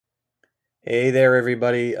Hey there,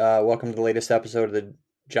 everybody. Welcome to the latest episode of the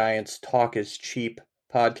Giants Talk is Cheap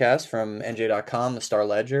podcast from NJ.com, the Star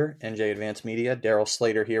Ledger, NJ Advanced Media. Daryl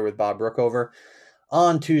Slater here with Bob Brookover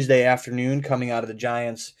on Tuesday afternoon, coming out of the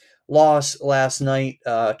Giants' loss last night,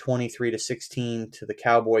 23-16 to the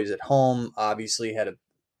Cowboys at home. Obviously, had a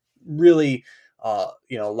really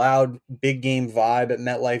loud big game vibe at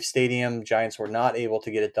MetLife Stadium. Giants were not able to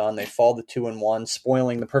get it done. They fall to 2-1,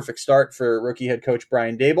 spoiling the perfect start for rookie head coach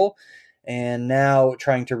Brian Dable, and now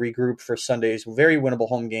trying to regroup for Sunday's very winnable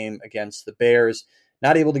home game against the Bears.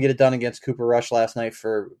 Not able to get it done against Cooper Rush last night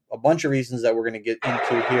for a bunch of reasons that we're going to get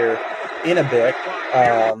into here in a bit.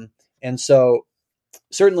 And so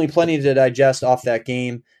certainly plenty to digest off that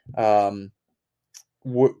game.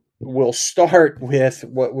 We'll start with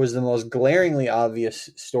what was the most glaringly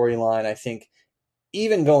obvious storyline, I think,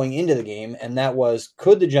 even going into the game, and that was,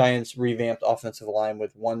 could the Giants revamped offensive line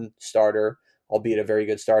with one starter, albeit a very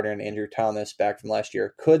good starter, and Andrew Thomas back from last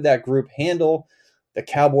year, could that group handle the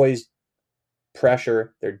Cowboys'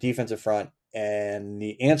 pressure, their defensive front? And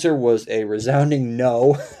the answer was a resounding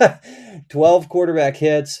no. 12 quarterback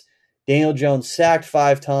hits. Daniel Jones sacked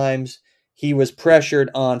 5 times. He was pressured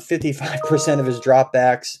on 55% of his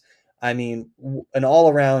dropbacks. I mean, an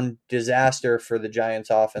all-around disaster for the Giants'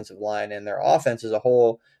 offensive line and their offense as a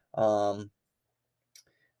whole.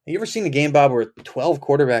 Have you ever seen a game, Bob, where 12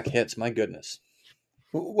 quarterback hits? My goodness.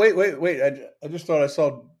 Wait. I just thought I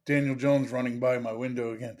saw Daniel Jones running by my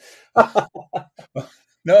window again.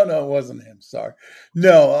 No, it wasn't him. Sorry.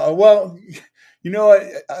 No, well,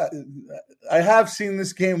 I have seen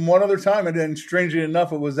this game one other time, and then strangely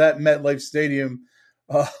enough, it was at MetLife Stadium,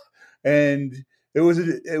 uh, and it was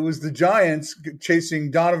the Giants chasing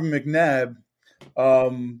Donovan McNabb.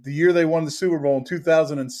 The year they won the Super Bowl in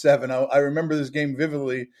 2007. I remember this game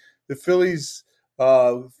vividly. The Phillies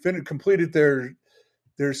completed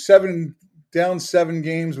their seven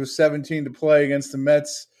games with 17 to play against the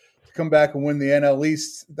Mets to come back and win the NL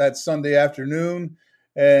East that Sunday afternoon.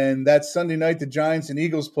 And that Sunday night, the Giants and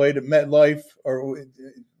Eagles played at MetLife, or it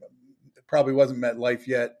probably wasn't MetLife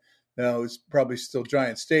yet. No, it was probably still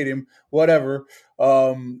Giant Stadium, whatever.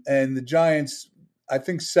 And the Giants, I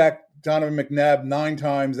think, sacked Donovan McNabb 9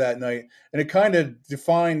 times that night. And it kind of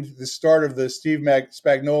defined the start of the Steve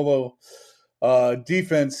Spagnuolo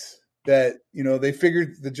defense, that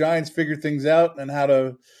the Giants figured things out and how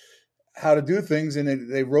to do things,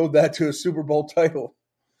 and they rode that to a Super Bowl title.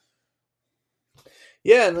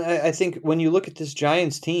 Yeah, and I think when you look at this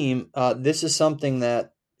Giants team, this is something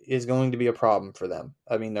that is going to be a problem for them.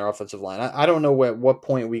 I mean, their offensive line. I don't know at what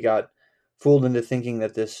point we got fooled into thinking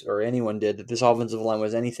that this, or anyone did, that this offensive line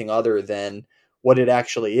was anything other than what it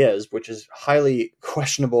actually is, which is highly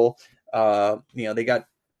questionable. They got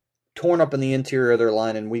torn up in the interior of their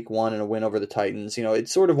line in week 1 in a win over the Titans.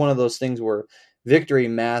 It's sort of one of those things where victory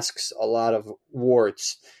masks a lot of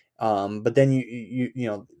warts. But then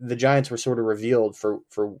the Giants were sort of revealed for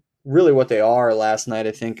really what they are last night.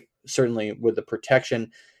 I think certainly with the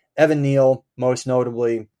protection, Evan Neal most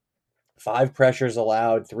notably, 5 pressures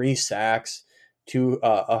allowed, 3 sacks, 2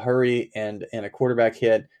 a hurry and a quarterback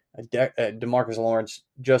hit. DeMarcus Lawrence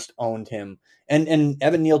just owned him, and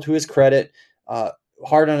Evan Neal, to his credit,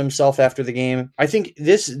 hard on himself after the game. I think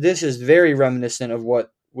this is very reminiscent of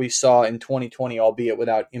what we saw in 2020, albeit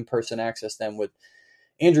without in-person access then, with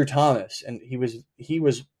Andrew Thomas, and he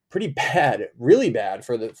was pretty bad, really bad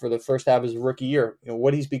for the first half of his rookie year.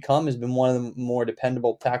 What he's become has been one of the more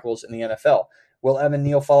dependable tackles in the NFL. Will Evan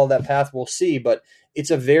Neal follow that path? We'll see, but it's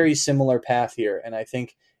a very similar path here, and I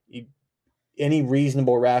think any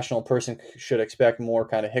reasonable, rational person should expect more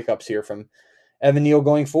kind of hiccups here from Evan Neal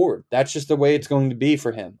going forward. That's just the way it's going to be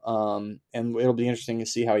for him. And it'll be interesting to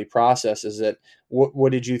see how he processes it.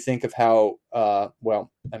 What did you think of how,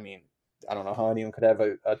 I don't know how anyone could have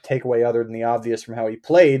a takeaway other than the obvious from how he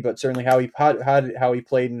played, but certainly how he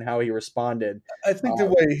played and how he responded. I think the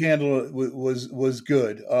way he handled it was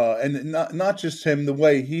good, and not just him. The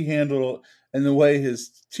way he handled it and the way his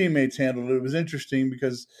teammates handled it was interesting,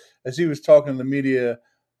 because as he was talking to the media,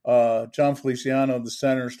 John Feliciano, the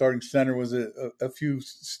starting center, was a few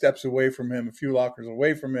steps away from him, a few lockers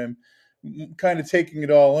away from him, kind of taking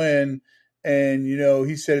it all in. And,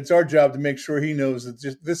 he said, it's our job to make sure he knows that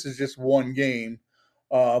this is just one game.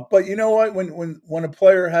 But you know what? When a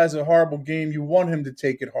player has a horrible game, you want him to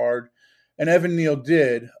take it hard. And Evan Neal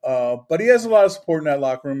did. But he has a lot of support in that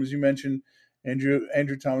locker room. As you mentioned, Andrew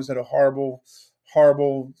Thomas had a horrible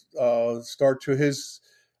start to his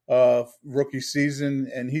rookie season.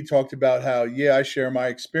 And he talked about how, I share my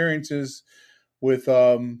experiences with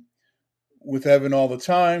Evan all the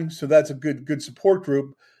time. So that's a good support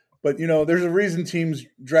group. But there's a reason teams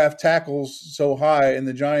draft tackles so high, and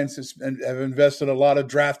the Giants have invested a lot of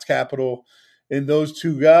draft capital in those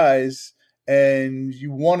two guys. And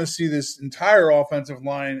you want to see this entire offensive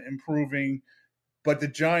line improving, but the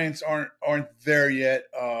Giants aren't there yet.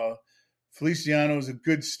 Feliciano is a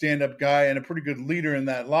good stand-up guy and a pretty good leader in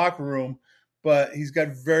that locker room, but he's got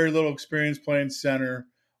very little experience playing center.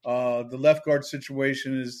 The left guard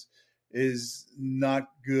situation is not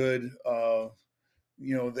good.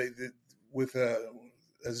 They with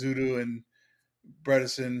Azudu and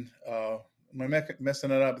Bredesen. Am I messing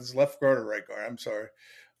that up? It's left guard or right guard? I'm sorry.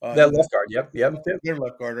 That left guard. Yep. Yep. They're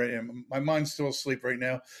left guard, right? Yeah, my mind's still asleep right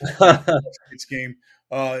now. Yep. It's game.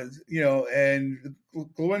 And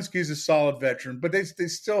Glowinski's a solid veteran, but they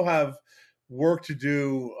still have work to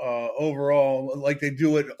do overall, like they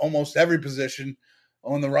do at almost every position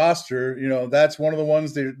on the roster. That's one of the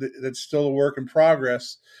ones that's still a work in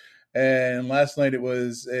progress. And last night it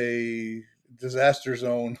was a disaster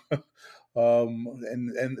zone,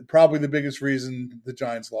 and probably the biggest reason the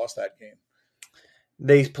Giants lost that game.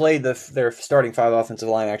 They played their starting five offensive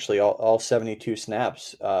line actually all 72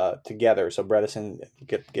 snaps together. So Bredesen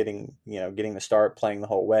getting the start, playing the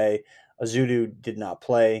whole way. Azudu did not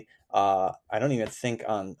play. I don't even think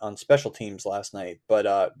on special teams last night,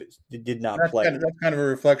 but did not play. That's kind of a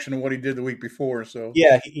reflection of what he did the week before. So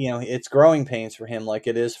yeah, it's growing pains for him, like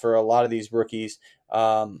it is for a lot of these rookies.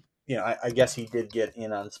 I guess he did get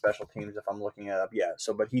in on special teams if I'm looking it up. Yeah,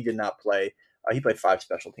 but he did not play. He played 5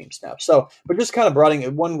 special team snaps. So, but just kind of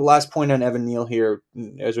broadening one last point on Evan Neal here,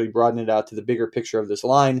 as we broaden it out to the bigger picture of this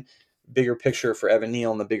line, bigger picture for Evan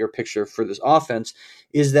Neal and the bigger picture for this offense,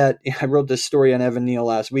 is that I wrote this story on Evan Neal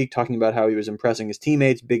last week talking about how he was impressing his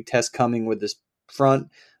teammates. Big test coming with this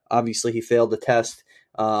front. Obviously, he failed the test.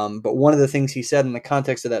 But one of the things he said in the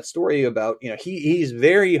context of that story about, he's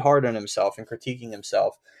very hard on himself and critiquing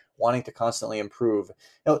himself, wanting to constantly improve.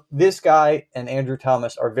 This guy and Andrew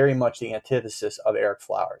Thomas are very much the antithesis of Eric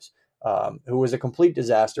Flowers, who was a complete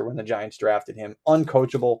disaster when the Giants drafted him,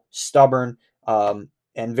 uncoachable, stubborn,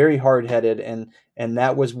 and very hard-headed, and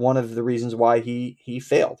that was one of the reasons why he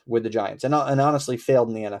failed with the Giants, and honestly failed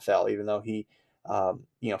in the NFL, even though he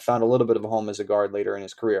found a little bit of a home as a guard later in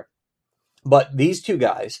his career. But these two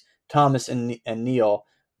guys, Thomas and Neal,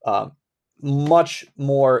 much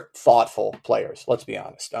more thoughtful players, let's be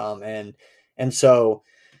honest. And so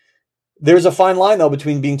there's a fine line, though,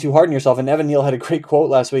 between being too hard on yourself. And Evan Neal had a great quote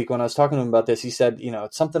last week when I was talking to him about this. He said,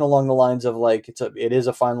 it's something along the lines of like, it is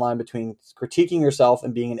a fine line between critiquing yourself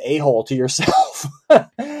and being an a-hole to yourself.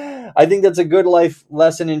 I think that's a good life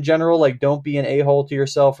lesson in general. Like, don't be an a-hole to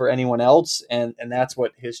yourself or anyone else. And that's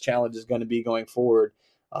what his challenge is going to be going forward,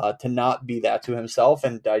 to not be that to himself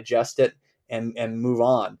and digest it and move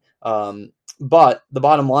on. But the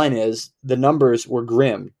bottom line is the numbers were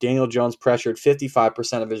grim. Daniel Jones pressured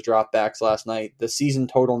 55% of his dropbacks last night. The season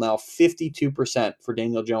total now 52% for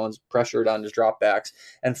Daniel Jones pressured on his dropbacks.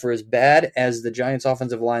 And for as bad as the Giants'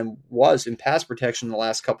 offensive line was in pass protection in the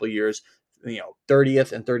last couple of years,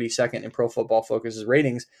 30th and 32nd in Pro Football Focus's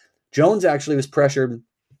ratings, Jones actually was pressured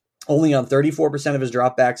only on 34% of his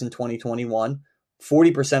dropbacks in 2021,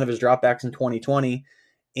 40% of his dropbacks in 2020,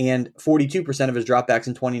 and 42% of his dropbacks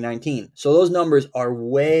in 2019. So those numbers are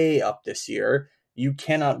way up this year. You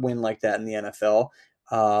cannot win like that in the NFL.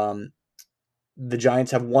 The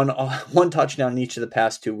Giants have one touchdown in each of the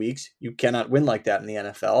past 2 weeks. You cannot win like that in the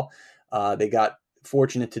NFL. They got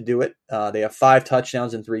fortunate to do it. They have 5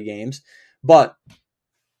 touchdowns in 3 games. But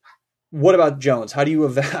what about Jones? How do you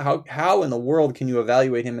how in the world can you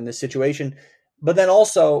evaluate him in this situation? But then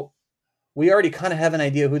also, we already kind of have an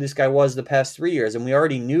idea who this guy was the past 3 years, and we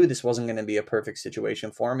already knew this wasn't going to be a perfect situation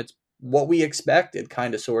for him. It's what we expected,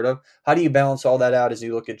 kind of, sort of. How do you balance all that out as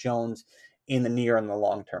you look at Jones in the near and the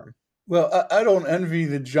long term? Well, I don't envy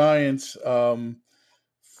the Giants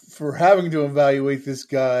for having to evaluate this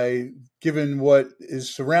guy, given what is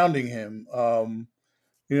surrounding him. I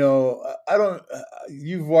don't.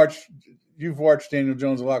 You've watched Daniel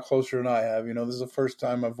Jones a lot closer than I have. This is the first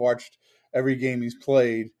time I've watched every game he's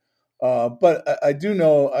played. But I do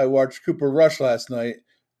know I watched Cooper Rush last night,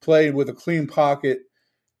 played with a clean pocket.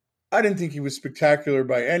 I didn't think he was spectacular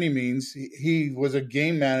by any means. He was a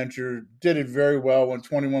game manager, did it very well, went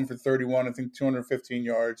 21 for 31, I think 215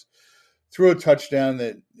 yards, threw a touchdown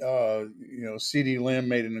that, C.D. Lamb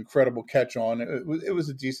made an incredible catch on. It was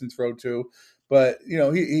a decent throw too. But,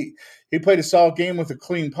 he played a solid game with a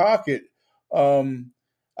clean pocket.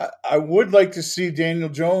 I would like to see Daniel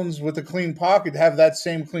Jones with a clean pocket have that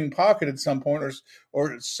same clean pocket at some point,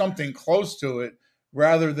 or something close to it,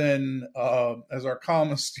 rather than, as our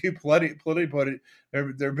columnist Steve Politi put it,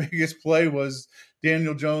 their biggest play was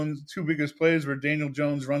Daniel Jones, two biggest plays where Daniel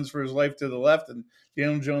Jones runs for his life to the left and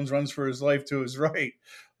Daniel Jones runs for his life to his right.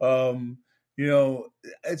 Um,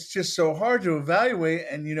 it's just so hard to evaluate.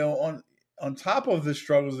 And on top of the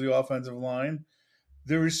struggles of the offensive line,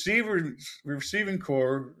 the receiving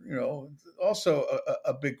core, also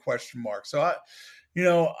a big question mark. So you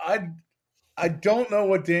know, I I don't know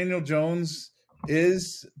what Daniel Jones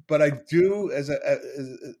is, but I do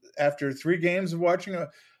after 3 games of watching,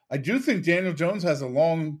 I do think Daniel Jones has a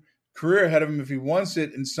long career ahead of him if he wants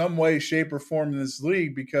it in some way, shape, or form in this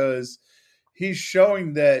league because he's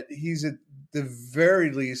showing that he's at the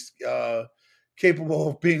very least capable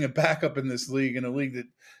of being a backup in this league, in a league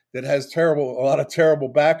that has a lot of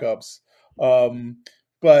terrible backups. Um,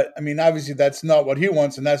 but I mean, obviously, that's not what he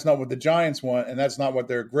wants, and that's not what the Giants want, and that's not what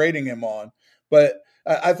they're grading him on. But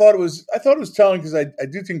I thought it was telling because I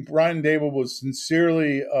do think Brian Dable was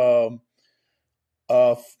sincerely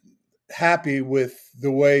uh, happy with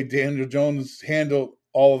the way Daniel Jones handled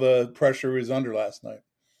all the pressure he was under last night.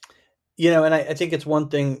 And I think it's one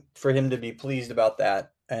thing for him to be pleased about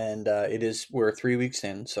that, and it is we're 3 weeks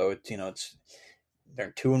in, so it's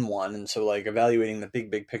they're 2-1, and so like evaluating the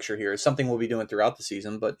big picture here is something we'll be doing throughout the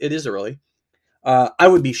season, but it is early. I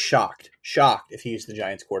would be shocked if he's the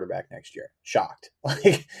Giants quarterback next year. Shocked.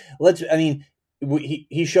 Like, I mean,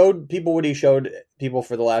 he showed people what he showed people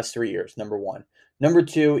for the last 3 years. Number one. Number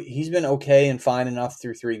two, he's been okay and fine enough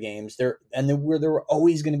through 3 games. There were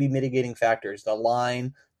always going to be mitigating factors. The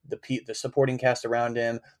line, the supporting cast around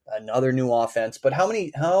him, another new offense. But how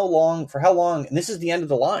long? And this is the end of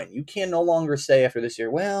the line. You can no longer say after this year,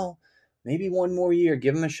 well, maybe one more year,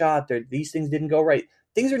 give him a shot. These things didn't go right.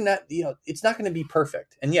 Things are not, it's not going to be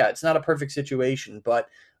perfect. And yeah, it's not a perfect situation, but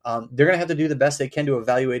they're going to have to do the best they can to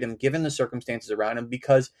evaluate him given the circumstances around him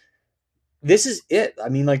because this is it. I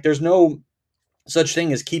mean, like, there's no such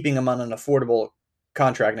thing as keeping him on an affordable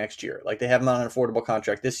contract next year. Like, they have him on an affordable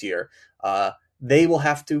contract this year. They will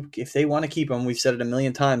have to, if they want to keep him, we've said it a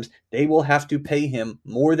million times, they will have to pay him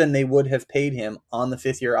more than they would have paid him on the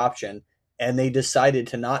 5th-year option. And they decided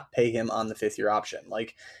to not pay him on the 5th-year option.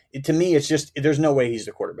 Like, to me, it's just there's no way he's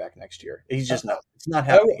the quarterback next year. He's just not. It's not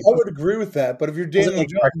happening. I would agree with that. But if you're Daniel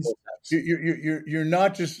Jones, you're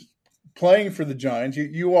not just playing for the Giants.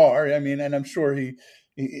 You are. I mean, and I'm sure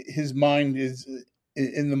his mind is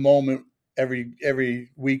in the moment every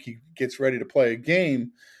week he gets ready to play a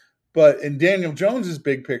game. But in Daniel Jones's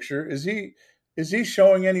big picture, is he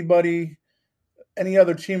showing anybody, any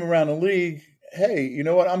other team around the league, hey, you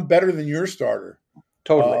know what? I'm better than your starter.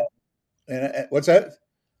 Totally. And what's that?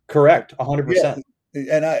 Correct. 100%.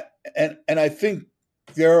 Yeah. And I think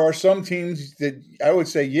there are some teams that I would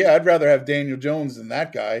say, yeah, I'd rather have Daniel Jones than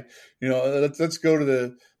that guy. Let's just go to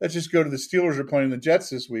the Steelers are playing the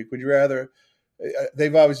Jets this week. Would you rather?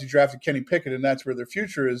 They've obviously drafted Kenny Pickett, and that's where their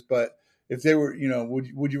future is. But if they were,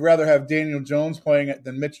 would you rather have Daniel Jones playing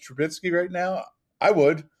than Mitch Trubisky right now? I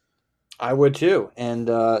would. I would too, and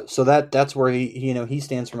so that's where he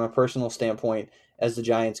stands from a personal standpoint as the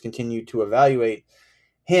Giants continue to evaluate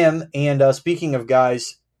him. And speaking of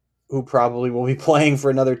guys who probably will be playing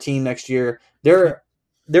for another team next year,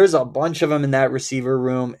 there's a bunch of them in that receiver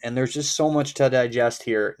room, and there's just so much to digest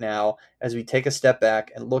here now as we take a step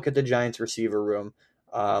back and look at the Giants receiver room,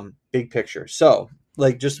 big picture. So,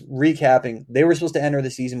 like, just recapping, they were supposed to enter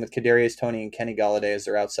the season with Kadarius Toney and Kenny Golladay as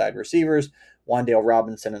their outside receivers, Wan'Dale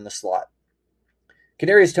Robinson in the slot.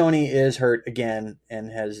 Kadarius Toney is hurt again and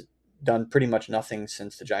has done pretty much nothing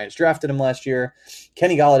since the Giants drafted him last year.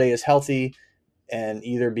 Kenny Golladay is healthy and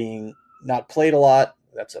either being not played a lot,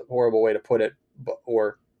 that's a horrible way to put it,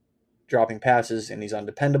 or dropping passes and he's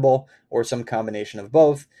undependable, or some combination of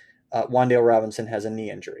both. Wan'Dale Robinson has a knee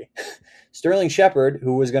injury. Sterling Shepard,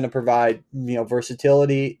 who was going to provide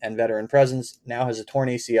versatility and veteran presence, now has a torn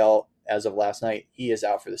ACL as of last night. He is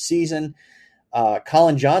out for the season.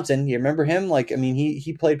 Colin Johnson, you remember him?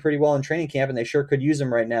 He played pretty well in training camp, and they sure could use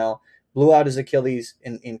him right now. Blew out his Achilles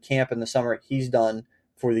in camp in the summer. He's done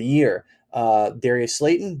for the year. Darius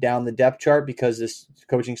Slayton down the depth chart because this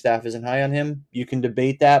coaching staff isn't high on him. You can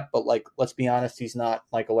debate that, but let's be honest, he's not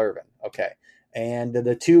Michael Irvin. Okay. And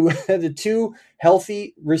the two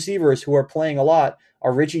healthy receivers who are playing a lot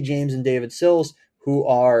are Richie James and David Sills, who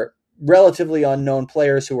are relatively unknown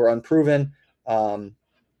players who are unproven.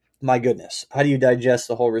 My goodness, how do you digest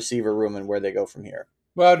the whole receiver room and where they go from here?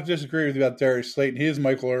 Well, I disagree with you about Darius Slayton. He is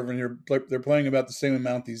Michael Irvin. They're playing about the same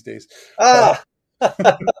amount these days. Ah.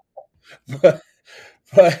 But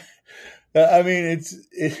I mean,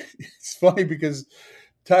 it's funny because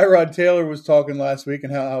Tyrod Taylor was talking last week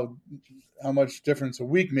and how much difference a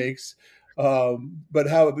week makes, but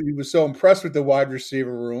how he was so impressed with the wide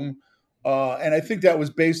receiver room. And I think that was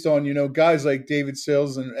based on guys like David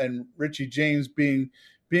Sills and Richie James being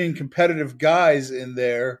competitive guys in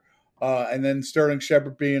there, and then Sterling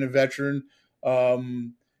Shepard being a veteran.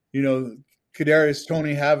 Um, you know, Kadarius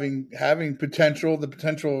Toney having potential, the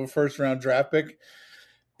potential of a first round draft pick,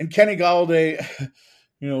 and Kenny Galladay,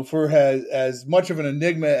 for as much of an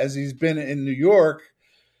enigma as he's been in New York.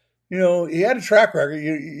 He had a track record.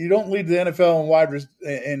 You don't lead the NFL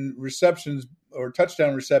in receptions or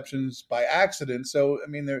touchdown receptions by accident. So I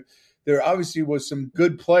mean, there obviously was some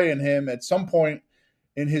good play in him at some point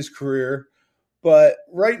in his career, but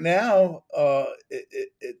right now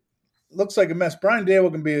it looks like a mess. Brian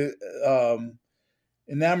Dable can be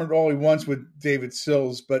enamored all he wants with David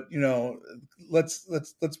Sills, but let's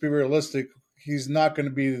be realistic. He's not going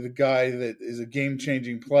to be the guy that is a game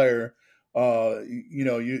changing player.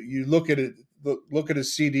 You look at it, look at a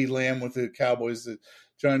CD Lamb with the Cowboys. The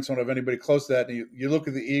Giants don't have anybody close to that. And you look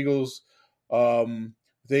at the Eagles with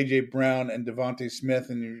AJ Brown and Devontae Smith,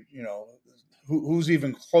 and who's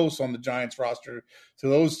even close on the Giants roster to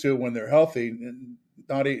those two when they're healthy?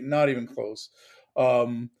 Not even close.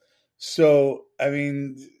 So I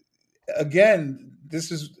mean, again,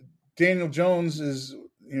 this is Daniel Jones is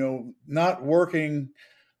not working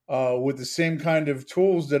with the same kind of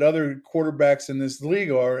tools that other quarterbacks in this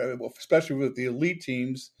league are, especially with the elite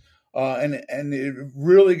teams. And it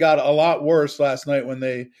really got a lot worse last night when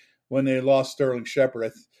they lost Sterling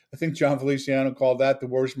Shepard. I think John Feliciano called that the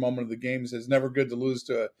worst moment of the game. He says it's never good to lose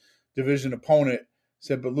to a division opponent. He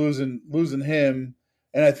said, but losing him,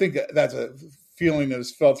 and I think that's a feeling that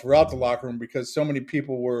was felt throughout the locker room because so many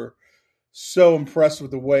people were so impressed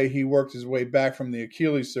with the way he worked his way back from the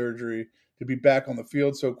Achilles surgery to be back on the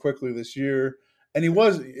field so quickly this year. And he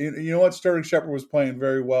was, Sterling Shepard was playing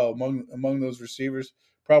very well among those receivers,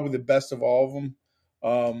 probably the best of all of them.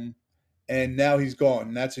 And now he's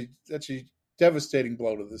gone. That's a devastating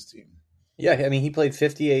blow to this team. Yeah, I mean, he played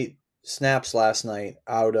 58 snaps last night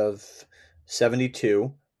out of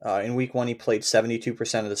 72. In week one, he played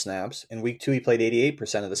 72% of the snaps. In week two, he played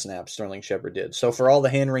 88% of the snaps, Sterling Shepard did. So for all the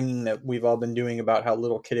hand wringing that we've all been doing about how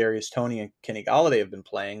little Kadarius Toney and Kenny Golladay have been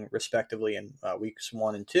playing, respectively, in weeks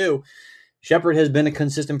 1 and 2, Shepard has been a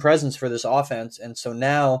consistent presence for this offense. And so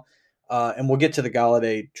now, and we'll get to the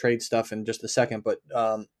Golladay trade stuff in just a second, but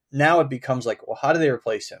now it becomes like, well, how do they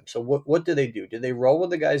replace him? So what do they do? Do they roll with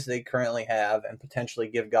the guys they currently have and potentially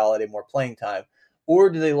give Golladay more playing time?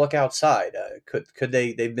 Or do they look outside? Could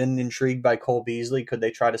they've been intrigued by Cole Beasley. Could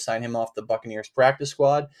they try to sign him off the Buccaneers practice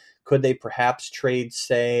squad? Could they perhaps trade,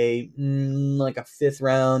 say, like a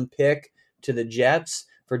 5th-round pick to the Jets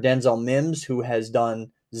for Denzel Mims, who has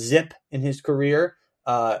done zip in his career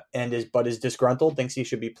and is disgruntled, thinks he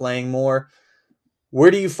should be playing more?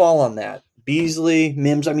 Where do you fall on that? Beasley,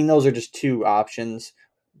 Mims, I mean, those are just two options.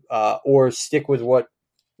 Or stick with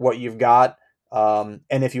what you've got. And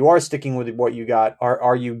if you are sticking with what you got,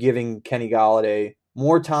 are you giving Kenny Golladay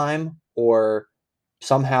more time, or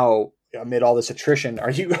somehow amid all this attrition, are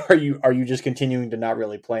you just continuing to not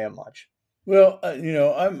really play him much? Well,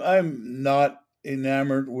 I'm not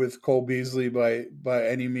enamored with Cole Beasley by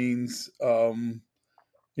any means.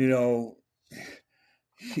 You know,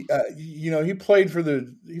 he played for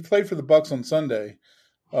the Bucks on Sunday,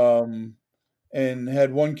 um, and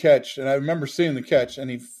had one catch, and I remember seeing the catch, and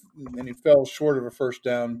he fell short of a first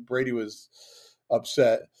down. Brady was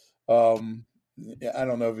upset. Um, I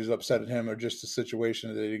don't know if he's upset at him or just the situation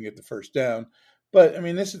that they didn't get the first down. But I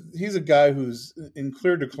mean, he's a guy who's in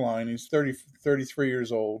clear decline. He's 33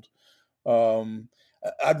 years old. Um,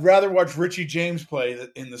 I'd rather watch Richie James play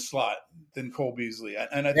in the slot than Cole Beasley,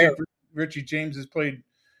 and I Yeah. think Richie James has played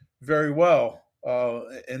very well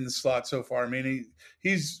in the slot so far. I mean,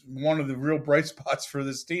 he's one of the real bright spots for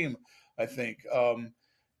this team, I think.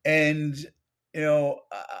 And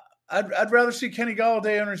I'd rather see Kenny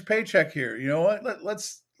Galladay on his paycheck here. You know what?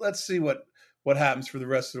 Let's see what happens for the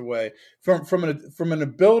rest of the way. From an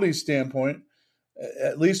ability standpoint,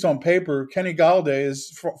 at least on paper, Kenny Galladay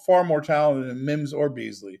is far more talented than Mims or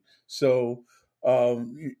Beasley. So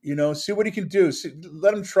see what he can do.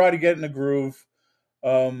 Let him try to get in the groove.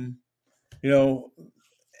 Um, you know,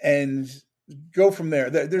 and go from there.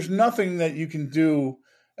 There's nothing that you can do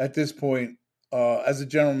at this point as a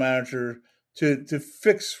general manager to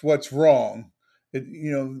fix what's wrong.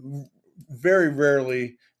 Very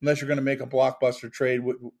rarely, unless you're going to make a blockbuster trade,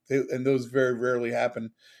 and those very rarely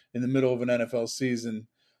happen in the middle of an NFL season.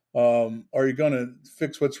 Are you going to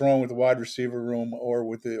fix what's wrong with the wide receiver room or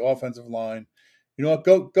with the offensive line? You know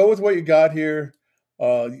what? Go with what you got here.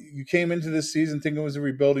 You came into this season thinking it was a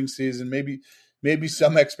rebuilding season. Maybe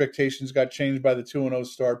some expectations got changed by the 2-0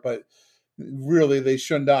 start, but really they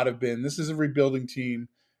should not have been. This is a rebuilding team,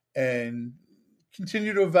 and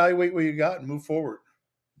continue to evaluate what you got and move forward.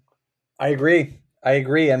 I agree. I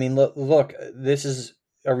agree. I mean, look, this is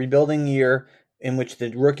a rebuilding year in which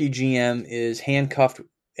the rookie GM is handcuffed,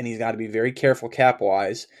 and he's got to be very careful cap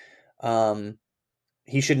wise. Um,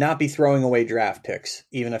 he should not be throwing away draft picks,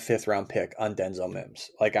 even a fifth round pick on Denzel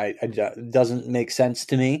Mims. Like it doesn't make sense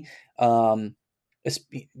to me. Um, it's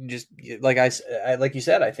just like you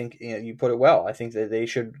said, I think you put it well. I think that they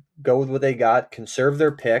should go with what they got, conserve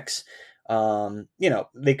their picks.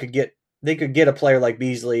 They could get a player like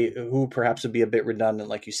Beasley, who perhaps would be a bit redundant,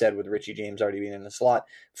 like you said, with Richie James already being in the slot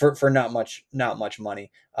for not much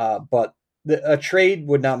money. But a trade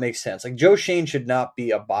would not make sense. Like Joe Shane should not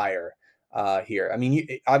be a buyer here. I mean,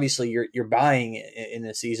 obviously you're buying in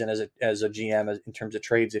the season as a GM in terms of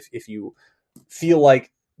trades if you feel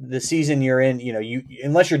like the season you're in, you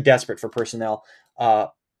unless you're desperate for personnel,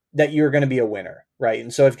 that you're going to be a winner, right?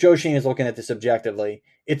 And so if Joe Shane is looking at this objectively,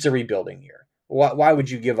 it's a rebuilding year. Why would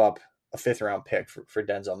you give up a fifth round pick for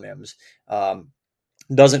Denzel Mims?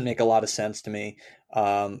 Doesn't make a lot of sense to me.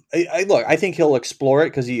 Look, I think he'll explore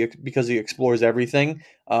it because he explores everything,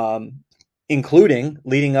 including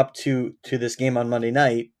leading up to this game on Monday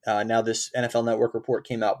night. Now, this NFL Network report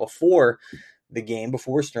came out before the game,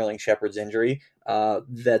 before Sterling Shepard's injury,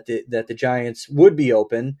 that the Giants would be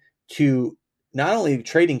open to not only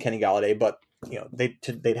trading Kenny Golladay, but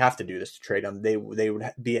they'd have to do this to trade him. They would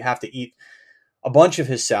have to eat a bunch of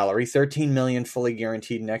his salary, 13 million fully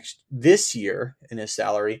guaranteed this year in his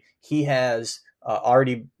salary. He has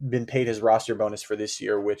already been paid his roster bonus for this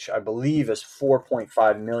year, which I believe is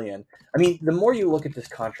 4.5 million. I mean, the more you look at this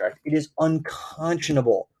contract, it is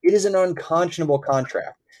unconscionable. It is an unconscionable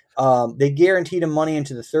contract. They guaranteed him money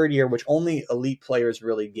into the third year, which only elite players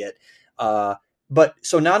really get. But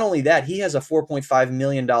so not only that, he has a $4.5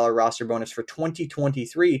 million roster bonus for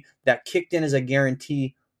 2023 that kicked in as a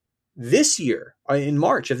guarantee this year, in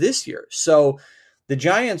March of this year. So the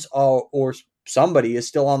Giants or somebody is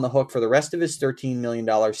still on the hook for the rest of his $13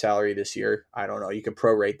 million salary this year. I don't know. You could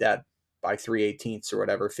prorate that by 3/18 or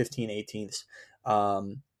whatever, 15/18.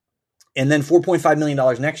 And then $4.5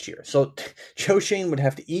 million next year. So Joe Shane would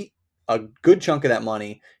have to eat a good chunk of that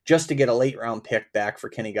money just to get a late round pick back for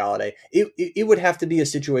Kenny Golladay. It would have to be a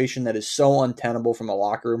situation that is so untenable from a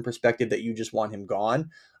locker room perspective that you just want him gone.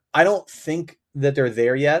 I don't think that they're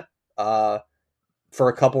there yet. For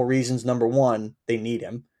a couple reasons. Number one, they need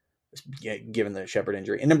him, given the Shepard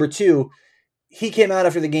injury. And number two, he came out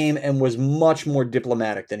after the game and was much more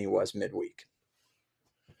diplomatic than he was midweek.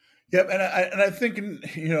 Yep, and I think,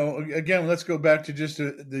 again, let's go back to just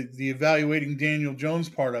the evaluating Daniel Jones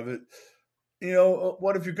part of it.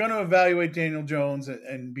 What if you're going to evaluate Daniel Jones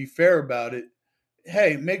and be fair about it?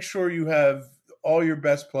 Hey, make sure you have all your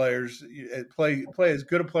best players, play as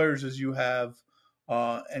good of players as you have,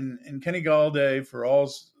 and Kenny Golladay, for all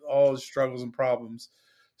his struggles and problems,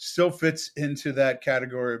 still fits into that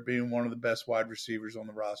category of being one of the best wide receivers on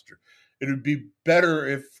the roster. It would be better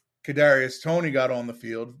if Kadarius Toney got on the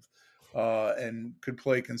field and could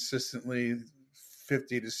play consistently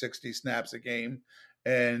 50 to 60 snaps a game,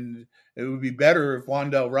 and it would be better if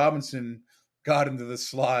Wan'Dale Robinson got into the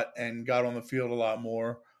slot and got on the field a lot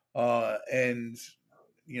more. And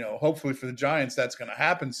hopefully for the Giants, that's going to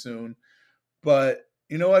happen soon. But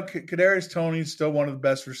you know what? Kadarius Toney is still one of the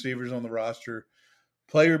best receivers on the roster.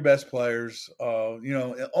 Play your best players.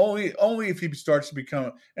 Only if he starts to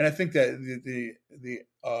become. And I think that the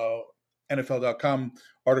NFL.com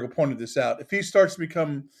article pointed this out. If he starts to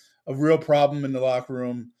become a real problem in the locker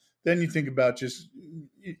room, then you think about just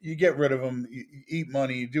you get rid of him, you eat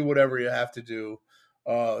money, you do whatever you have to do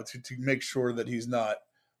to make sure that he's not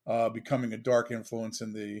becoming a dark influence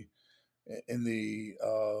in the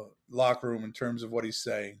locker room in terms of what he's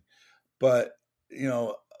saying. But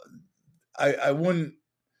I wouldn't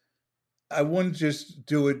just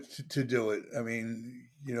do it to do it. I mean,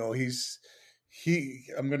 I'm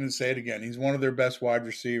going to say it again. He's one of their best wide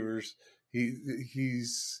receivers.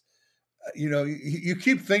 He's you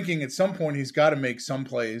keep thinking at some point he's got to make some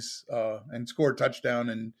plays and score a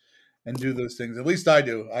touchdown and do those things. At least I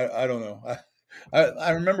do. I don't know.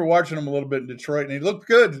 I remember watching him a little bit in Detroit, and he looked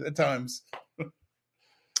good at times.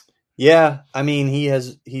 Yeah, I mean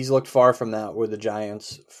he's looked far from that with the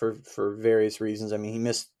Giants for various reasons. I mean he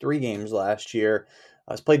missed 3 games last year.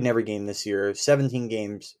 He's played in every game this year. 17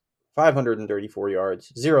 games, 534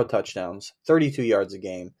 yards, 0 touchdowns, 32 yards a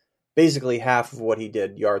game. Basically half of what he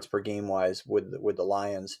did yards per game wise with the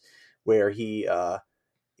Lions, where he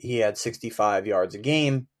had 65 yards a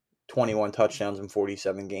game, 21 touchdowns in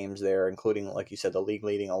 47 games there, including, like you said, the league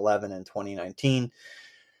leading 11 in 2019.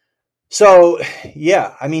 So,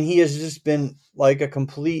 yeah, I mean, he has just been like a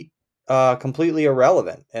completely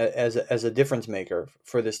irrelevant as a difference maker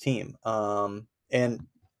for this team. And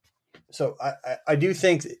so I do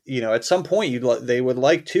think, at some point they would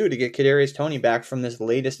like to get Kadarius Toney back from this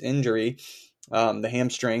latest injury, the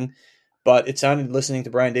hamstring. But it sounded, listening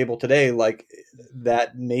to Brian Dable today, like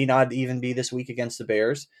that may not even be this week against the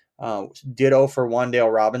Bears. Ditto for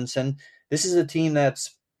Wan'Dale Robinson. This is a team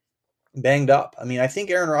that's banged up. I mean, I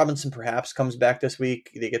think Aaron Robinson perhaps comes back this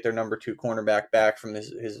week. They get their number 2 cornerback back from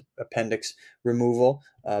his appendix removal.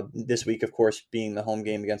 This week, of course, being the home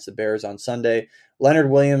game against the Bears on Sunday.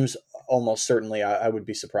 Leonard Williams, almost certainly, I would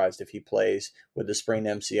be surprised if he plays with the sprained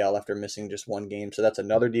MCL after missing just one game. So that's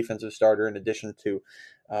another defensive starter in addition to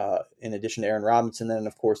Aaron Robinson. Then,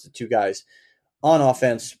 of course, the two guys on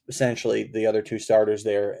offense, essentially the other two starters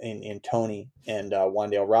there in Toney and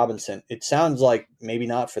Wan'Dale Robinson. It sounds like maybe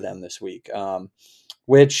not for them this week,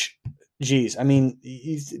 which, geez, I mean,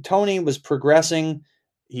 Toney was progressing.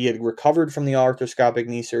 He had recovered from the arthroscopic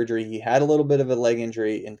knee surgery. He had a little bit of a leg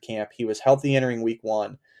injury in camp. He was healthy entering week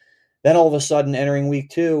 1. Then all of a sudden, entering week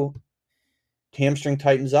 2, hamstring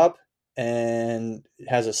tightens up and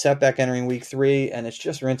has a setback entering week 3, and it's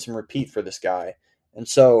just rinse and repeat for this guy. And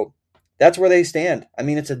so that's where they stand. I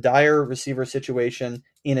mean, it's a dire receiver situation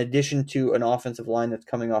in addition to an offensive line that's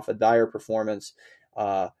coming off a dire performance,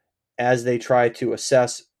 as they try to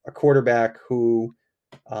assess a quarterback who,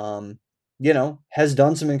 has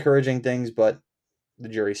done some encouraging things, but the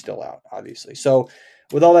jury's still out, obviously. So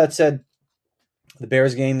with all that said, the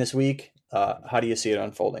Bears game this week, how do you see it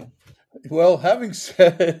unfolding? Well, having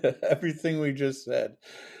said everything we just said,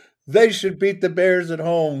 they should beat the Bears at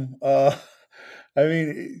home. I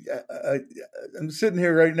mean, I'm sitting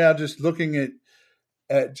here right now just looking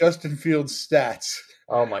at Justin Fields' stats.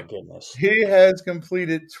 Oh my goodness. He has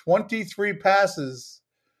completed 23 passes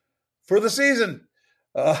for the season.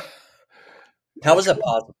 Uh, How is that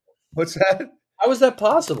possible? what's that? How is that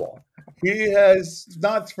possible? He has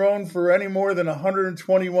not thrown for any more than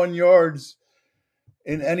 121 yards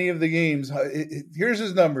in any of the games. Here's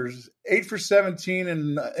his numbers: 8 for 17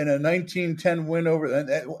 in a 19-10 win over.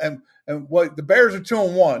 And what the Bears are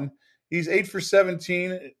 2-1. He's 8 for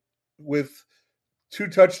 17 with 2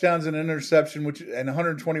 touchdowns and an interception, and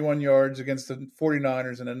 121 yards against the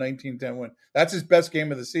 49ers in a 19-10 win. That's his best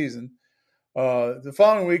game of the season. The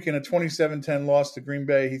following week, in a 27-10 loss to Green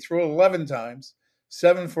Bay, he threw 11 times,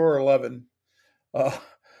 7 for 11,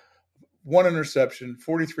 1 interception,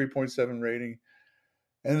 43.7 rating.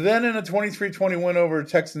 And then in a 23-20 win over a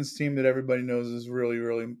Texans team that everybody knows is really,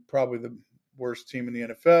 really probably the worst team in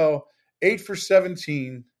the NFL, 8 for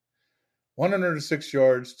 17, 106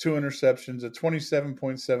 yards, 2 interceptions, a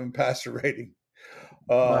 27.7 passer rating.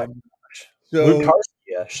 My So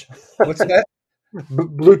Blue-Tarski-ish. what's that?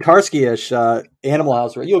 Blue-Tarski-ish, Animal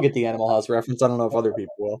House. You'll get the Animal House reference. I don't know if other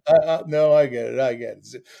people will. No, I get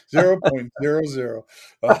it. 0.00.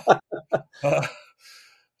 Uh,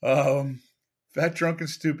 um, fat, drunk, and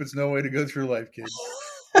stupid's no way to go through life, kid.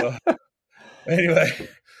 Anyway,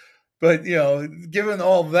 but given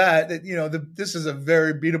all that, this is a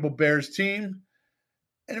very beatable Bears team,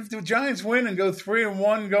 and if the Giants win and go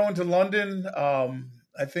 3-1 going to London,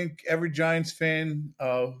 I think every Giants fan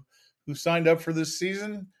who signed up for this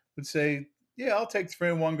season would say, "Yeah, I'll take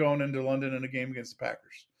 3-1 going into London in a game against the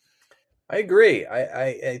Packers." I agree.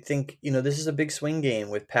 I think, this is a big swing game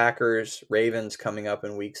with Packers, Ravens coming up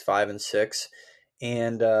in weeks 5 and 6.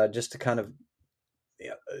 And just to kind of,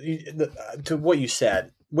 to what you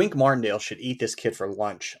said, Wink Martindale should eat this kid for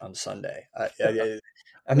lunch on Sunday.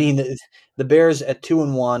 I mean, the Bears at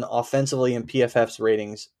 2-1 offensively in PFF's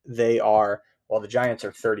ratings, they are, well, the Giants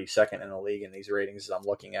are 32nd in the league in these ratings as I'm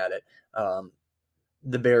looking at it.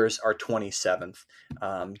 The Bears are 27th.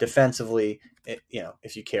 Defensively,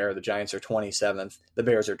 if you care, the Giants are 27th. The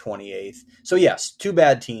Bears are 28th. So yes, two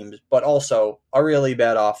bad teams, but also a really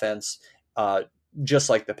bad offense, just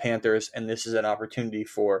like the Panthers. And this is an opportunity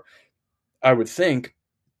for, I would think,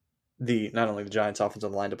 not only the Giants'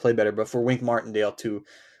 offensive line to play better, but for Wink Martindale to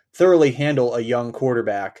thoroughly handle a young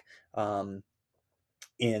quarterback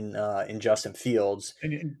in Justin Fields.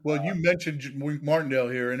 And you mentioned Wink Martindale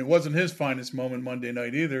here, and it wasn't his finest moment Monday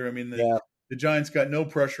night either. I mean, the Giants got no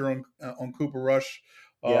pressure on Cooper Rush.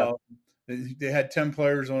 Yeah. They had 10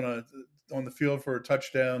 players on the field for a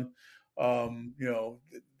touchdown.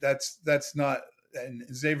 That's not. And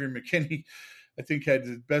Xavier McKinney, I think, had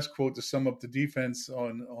the best quote to sum up the defense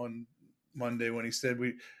on Monday when he said,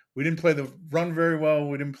 "We didn't play the run very well.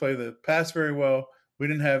 We didn't play the pass very well. We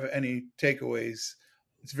didn't have any takeaways.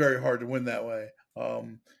 It's very hard to win that way."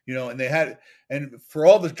 And for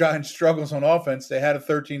all the Giants' struggles on offense, they had a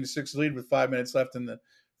 13-6 lead with 5 minutes left in the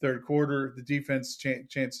third quarter. The defense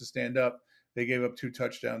chance to stand up. They gave up 2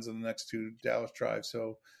 touchdowns in the next 2 Dallas drives.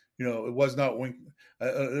 So, it was not Wink.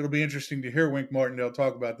 It'll be interesting to hear Wink Martindale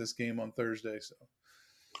talk about this game on Thursday. So,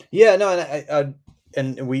 Yeah, no,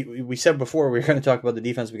 and we said before we were going to talk about the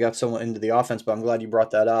defense. We got someone into the offense, but I'm glad you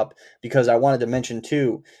brought that up because I wanted to mention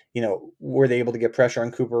too. Were they able to get pressure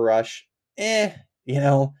on Cooper Rush? You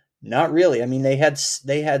know, not really. I mean, they had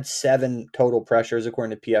 7 total pressures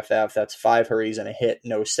according to PFF. That's 5 hurries and a hit,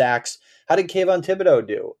 no sacks. How did Kayvon Thibodeau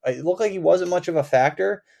do? It looked like he wasn't much of a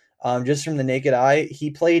factor, just from the naked eye.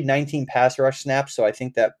 He played 19 pass rush snaps, so I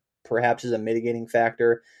think that perhaps is a mitigating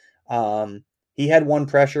factor. He had 1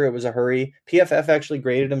 pressure. It was a hurry. PFF actually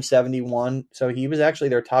graded him 71, so he was actually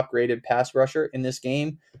their top graded pass rusher in this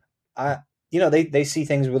game. They see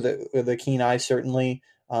things with a keen eye, certainly,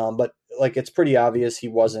 but like it's pretty obvious he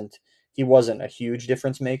wasn't a huge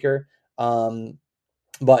difference maker.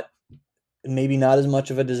 But maybe not as much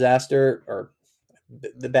of a disaster, or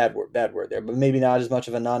the bad word there, but maybe not as much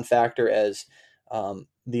of a non-factor as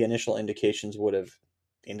the initial indications would have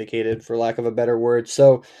indicated, for lack of a better word.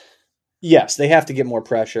 So yes, they have to get more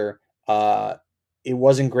pressure. It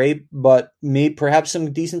wasn't great, but perhaps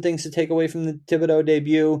some decent things to take away from the Thibodeau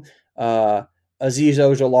debut. Azeez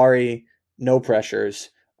Ojulari, no pressures.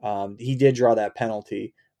 He did draw that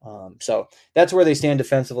penalty. So that's where they stand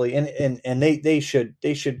defensively, and they should.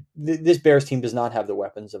 This Bears team does not have the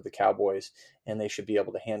weapons of the Cowboys, and they should be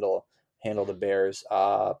able to handle the Bears.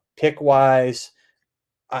 Pick wise,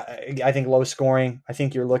 I think low scoring. I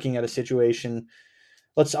think you're looking at a situation.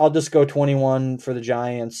 I'll just go 21 for the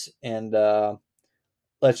Giants, and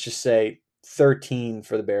let's just say 13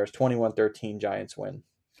 for the Bears. 21-13 Giants win.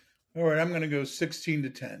 all right, I'm going to go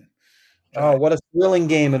 16-10. Oh, what a thrilling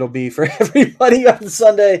game it'll be for everybody on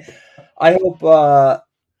Sunday. I hope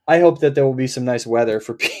that there will be some nice weather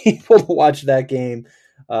for people to watch that game.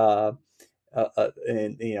 And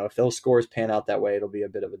if those scores pan out that way, it'll be a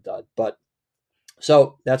bit of a dud. But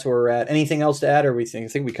so that's where we're at. Anything else to add, or I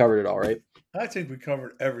think we covered it all, right? I think we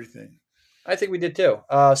covered everything. I think we did too.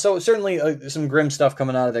 So certainly some grim stuff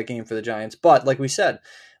coming out of that game for the Giants. But like we said,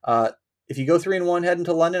 if you go 3-1 heading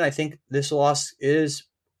to London, I think this loss is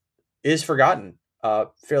forgotten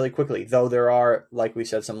fairly quickly. Though there are, like we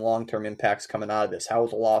said, some long-term impacts coming out of this. How will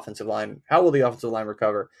the offensive line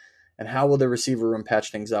recover? And how will the receiver room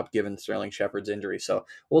patch things up given Sterling Shepard's injury? So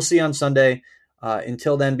we'll see on Sunday.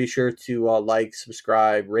 Until then, be sure to like,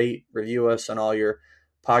 subscribe, rate, review us on all your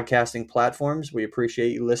podcasting platforms. We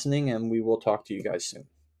appreciate you listening, and we will talk to you guys soon.